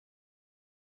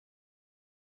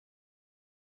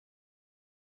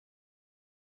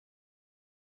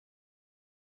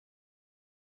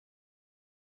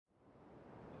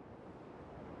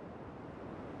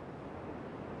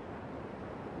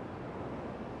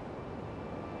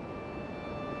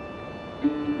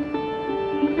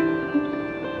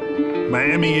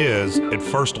Miami is, at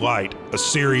first light, a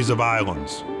series of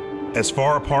islands, as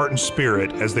far apart in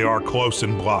spirit as they are close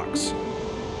in blocks.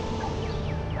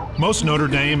 Most Notre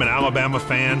Dame and Alabama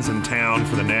fans in town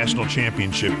for the national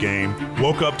championship game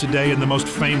woke up today in the most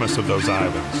famous of those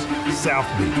islands, South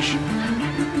Beach,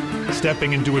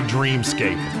 stepping into a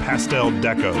dreamscape of pastel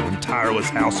deco and tireless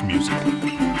house music,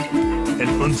 and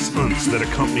unce that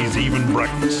accompanies even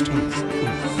breakfast,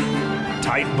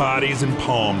 tight bodies and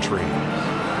palm trees,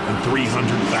 and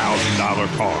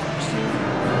 $300,000 cars,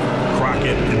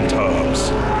 Crockett and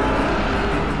Tubbs.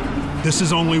 This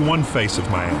is only one face of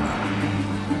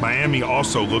Miami. Miami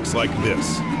also looks like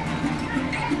this.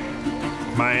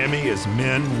 Miami is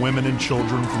men, women, and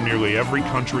children from nearly every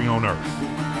country on earth.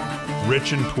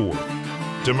 Rich and poor,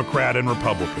 Democrat and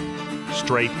Republican,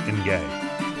 straight and gay.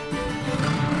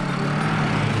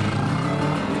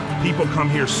 People come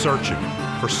here searching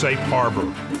for safe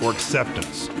harbor or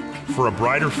acceptance, for a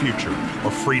brighter future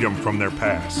or freedom from their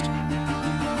past.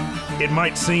 It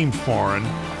might seem foreign,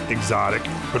 exotic,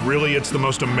 but really it's the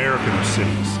most American of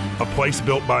cities, a place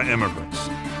built by immigrants.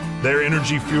 Their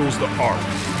energy fuels the art,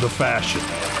 the fashion,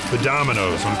 the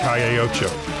dominoes on Calle Ocho,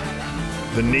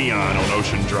 the neon on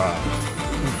Ocean Drive,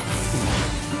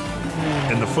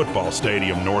 and the football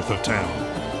stadium north of town.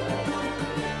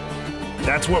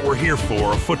 That's what we're here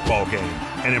for, a football game,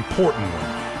 an important one,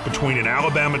 between an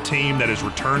Alabama team that has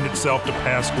returned itself to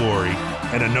past glory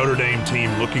and a Notre Dame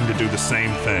team looking to do the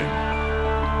same thing.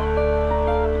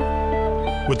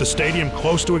 With the stadium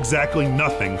close to exactly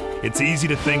nothing, it's easy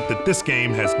to think that this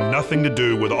game has nothing to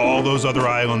do with all those other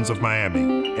islands of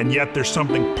Miami. And yet there's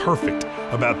something perfect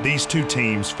about these two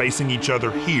teams facing each other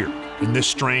here in this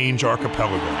strange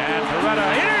archipelago. And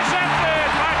Beretta intercepted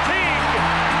by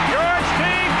Teague. George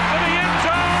Teague to the end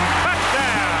zone,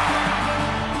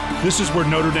 touchdown. This is where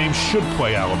Notre Dame should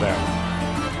play Alabama.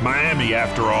 Miami,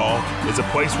 after all, is a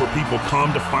place where people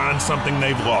come to find something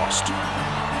they've lost,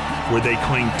 where they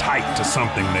cling tight to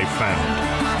something they've found.